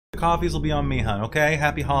coffees will be on me, hun, okay?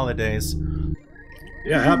 Happy holidays.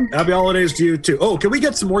 Yeah, happy holidays to you, too. Oh, can we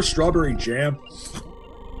get some more strawberry jam?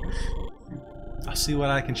 I'll see what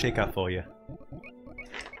I can shake up for you.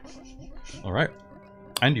 Alright.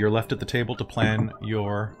 And you're left at the table to plan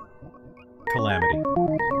your Calamity.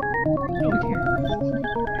 Oh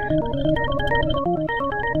dear.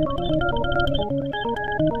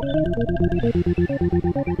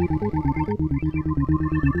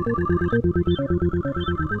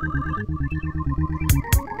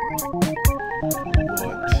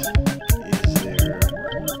 What is there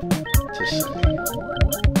to say?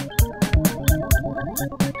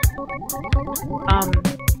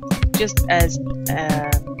 Just as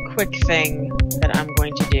a quick thing that I'm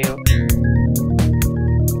going to do.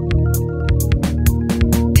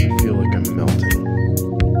 I feel like I'm melting.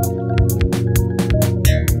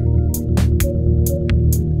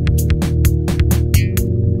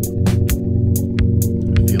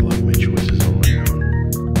 I feel like my choices are my own.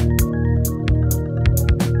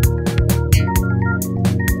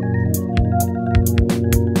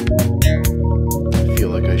 I feel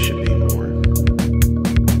like I should be more.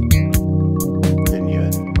 And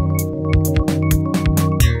yet,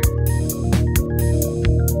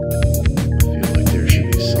 I feel like there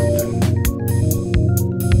should be something.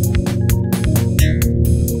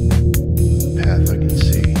 Path I can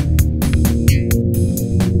see.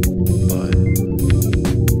 But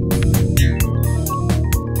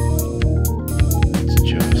it's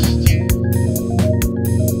just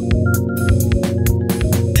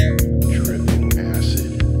dripping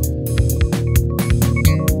acid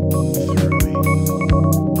through me.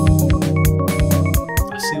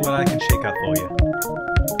 I'll see what I can shake up for you.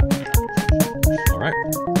 Alright.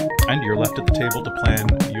 And you're left at the table to plan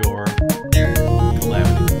your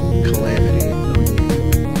Calamity. Calamity.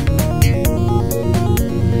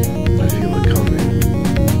 I feel it coming.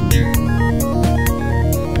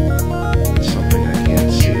 It's something I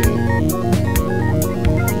can't see.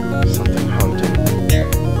 Something hunting.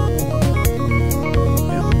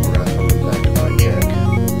 Feel the breath on the back of my neck.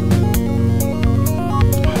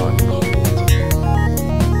 Hot and cold.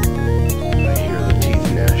 I hear the teeth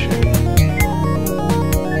gnashing.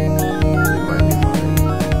 It might be mine.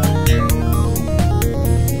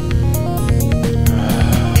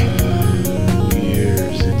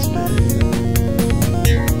 Years it's been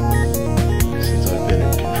since I've been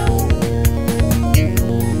in control.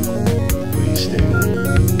 Wasting,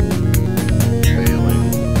 failing,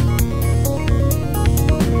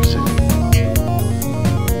 losing.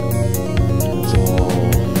 It's all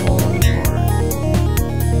falling apart.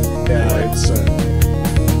 Yeah, it's,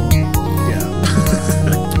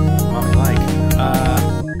 Mommy like.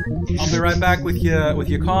 I'll be right back with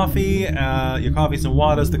your coffee, your coffees and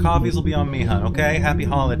waters. The coffees will be on me, hun, okay? Happy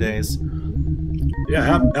holidays.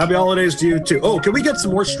 yeah, happy holidays to you, too. Oh, can we get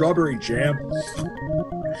some more strawberry jam?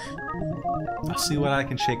 I'll see what I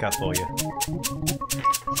can shake up for you.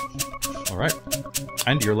 Alright.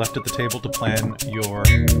 And you're left at the table to plan your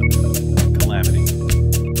Calamity.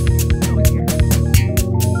 Oh dear.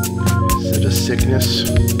 Is it a sickness?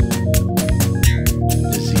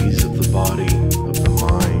 Disease of the body, of the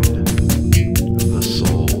mind, of the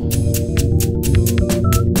soul.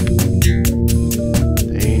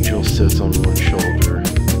 The angel sits on one shoulder,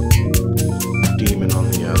 demon on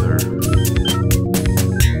the other.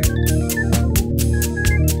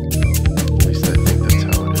 At least I think that's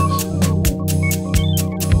how it is.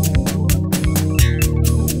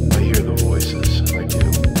 I hear the voices, I do.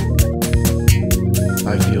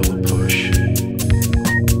 I feel the push.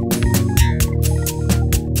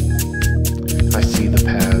 I see the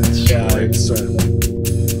paths Yeah, it's,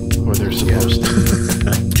 where they're supposed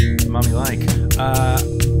to. Mommy like.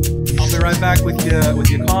 I'll be right back with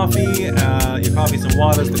your coffee, your coffees and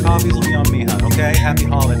waters. The coffees will be on me, hun, okay? Happy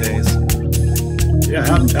holidays. yeah,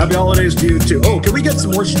 happy holidays to you, too. Oh, can we get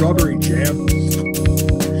some more strawberry jam?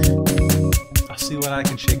 I'll see what I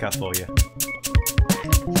can shake up for you.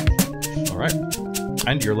 Alright.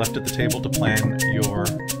 And you're left at the table to plan your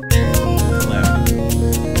Calamity.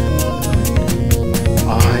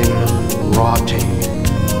 I'm rotting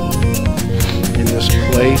in this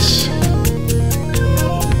place,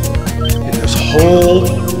 in this hole.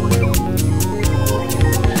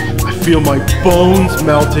 I feel my bones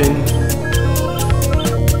melting.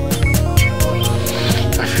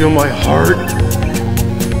 I feel my heart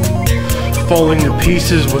falling to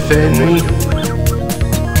pieces within me.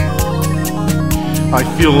 I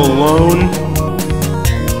feel alone,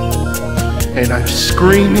 and I'm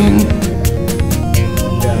screaming,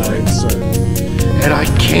 Yeah, it's, and I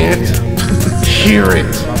can't hear it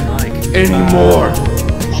Mommy like. anymore.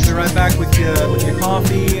 I'll be right back back with your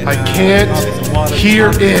coffee. I can't coffee, some water,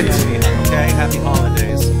 hear some it. coffee, okay, happy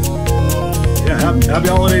holidays. Yeah, happy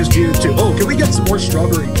holidays to you too. Oh, can we get some more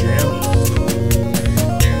strawberry jam?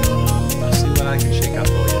 I'll see what I can shake up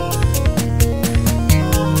for you.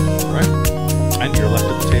 Alright. And you're left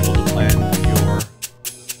at the table to plan your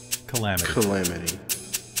calamity. Calamity.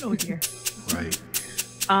 Oh dear. Right.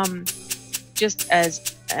 Just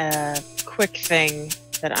as a quick thing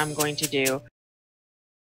that I'm going to do,